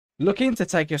Looking to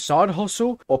take your side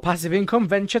hustle or passive income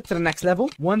venture to the next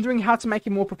level? Wondering how to make it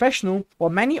more professional?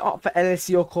 While many opt for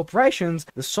LLC or corporations,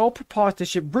 the sole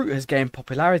proprietorship route has gained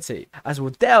popularity. As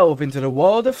we'll delve into the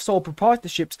world of sole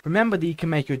proprietorships, remember that you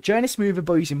can make your journey smoother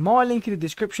by using my link in the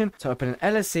description to open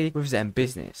an LLC with Zen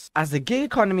Business. As the gig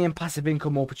economy and passive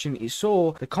income opportunities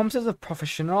soar, the concept of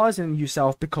professionalizing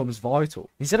yourself becomes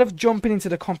vital. Instead of jumping into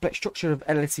the complex structure of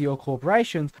LLC or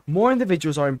corporations, more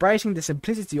individuals are embracing the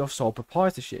simplicity of sole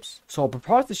proprietorships. Sole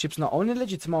proprietorships not only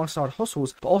legitimize side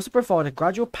hustles, but also provide a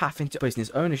gradual path into business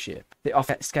ownership. They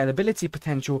offer scalability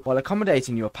potential while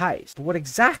accommodating your pace. But what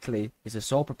exactly is a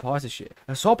sole proprietorship?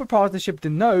 A sole proprietorship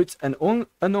denotes an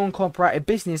unincorporated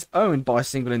business owned by a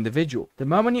single individual. The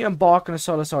moment you embark on a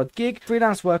solo side gig,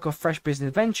 freelance work, or fresh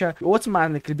business venture, you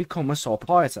automatically become a sole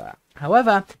proprietor.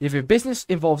 However, if your business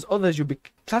involves others, you'll be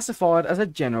classified as a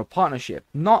general partnership,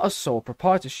 not a sole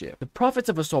proprietorship. The profits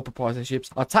of a sole proprietorship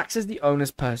are taxed as the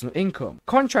owner's personal income.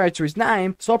 Contrary to its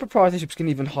name, sole proprietorships can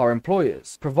even hire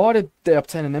employers, provided they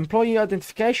obtain an employee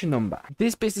identification number.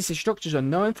 These business structures are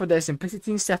known for their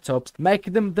simplicity in setups,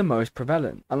 making them the most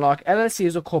prevalent. Unlike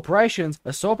LLCs or corporations,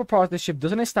 a sole proprietorship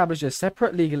doesn't establish a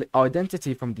separate legal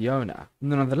identity from the owner.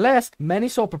 Nonetheless, many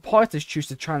sole proprietors choose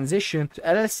to transition to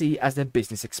LLC as their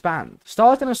business expands.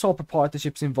 Starting a sole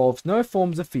proprietorship involves no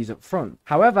forms of fees up front.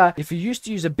 However, if you used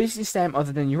to use a business name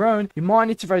other than your own, you might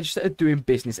need to register as doing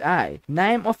business A,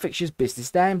 name or fixtures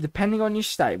business name depending on your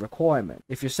state requirement.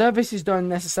 If your services don't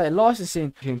necessitate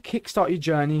licensing, you can kickstart your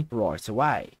journey right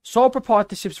away. Sole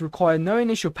proprietorships require no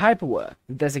initial paperwork.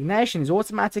 The designation is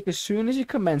automatic as soon as you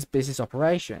commence business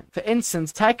operation. For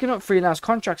instance, taking up freelance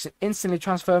contracts instantly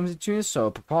transforms into a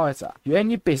sole proprietor. You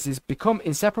and your business become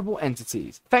inseparable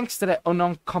entities. Thanks to their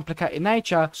uncomplicated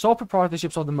nature, sole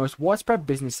proprietorships are the most widespread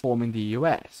business form in the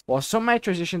US. While some may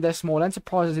transition their small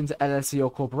enterprises into LLC or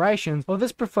corporations,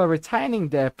 others prefer retaining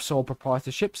their sole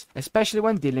proprietorships, especially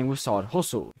when dealing with side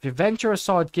hustle. If you venture a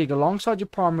side gig alongside your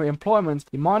primary employment,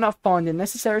 you might not find it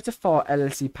necessary to file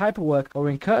LLC paperwork or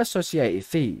incur associated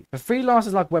fees. For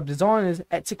freelancers like web designers,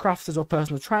 Etsy crafters, or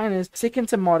personal trainers, sticking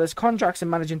to modest contracts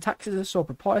and managing taxes as a sole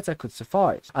proprietor could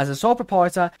suffice. As a sole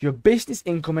proprietor, your business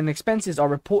income and expenses are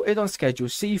reported on Schedule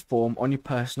C form on your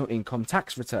personal income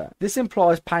tax return. This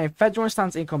implies paying federal and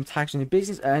state income tax on your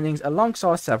business earnings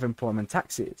alongside self-employment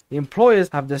taxes. The employers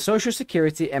have their social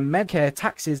security and Medicare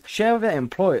taxes shared with their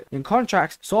employer. In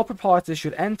contrast, sole proprietors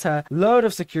should enter load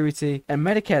of security and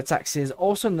Medicare taxes,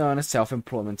 also known as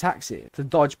self-employment taxes. To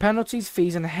dodge penalties,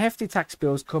 fees, and hefty tax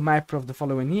bills come April of the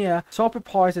following year, sole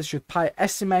proprietors should pay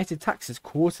estimated taxes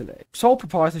quarterly. Sole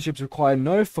proprietorships require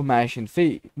no formation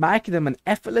fee, making them an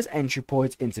effortless entry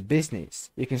point into business.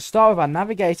 You can start without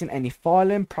navigating any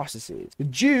filing processes.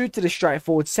 Due to the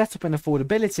straightforward setup and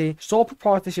affordability, sole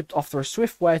proprietorships offer a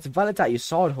swift way to validate your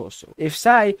side hustle. If,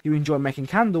 say, you enjoy making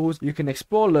candles, you can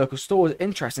explore local stores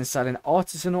interested in selling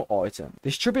artisanal items.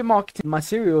 Distribute marketing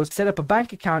materials, set up a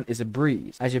bank account is a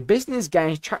breeze. As your business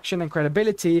gains traction and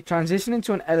credibility, transitioning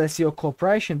to an LLC or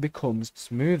corporation becomes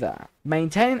smoother.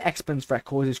 Maintaining expense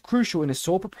records is crucial in a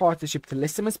sole proprietorship to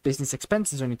list them as business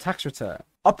expenses on your tax return.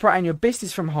 Operating your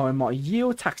business from home might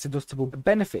yield tax-deductible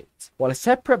benefits. While a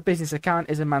separate business account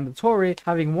isn't mandatory,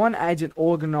 having one agent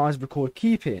organize record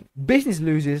keeping. Business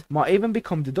losses might even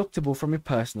become deductible from your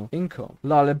personal income.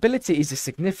 Liability is a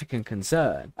significant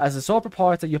concern. As a sole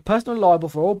proprietor, you're personally liable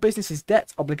for all business's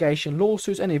debts, obligations,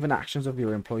 lawsuits, and even actions of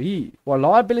your employee. While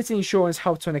liability insurance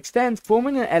helps to an extent,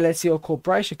 forming an LLC or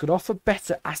corporation could offer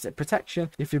better asset protection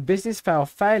if your business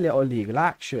fails failure or legal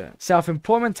action.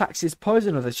 Self-employment taxes pose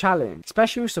another challenge,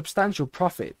 especially with substantial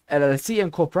profit. LLC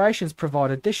and corporations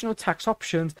provide additional tax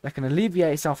options that can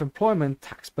alleviate self-employment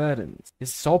tax burdens.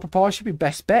 Is sole proprietorship your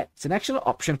best bet? It's an excellent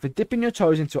option for dipping your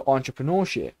toes into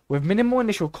entrepreneurship. With minimal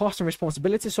initial cost and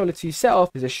responsibility solely to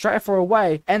yourself, there's a straightforward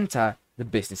way enter the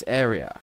business area.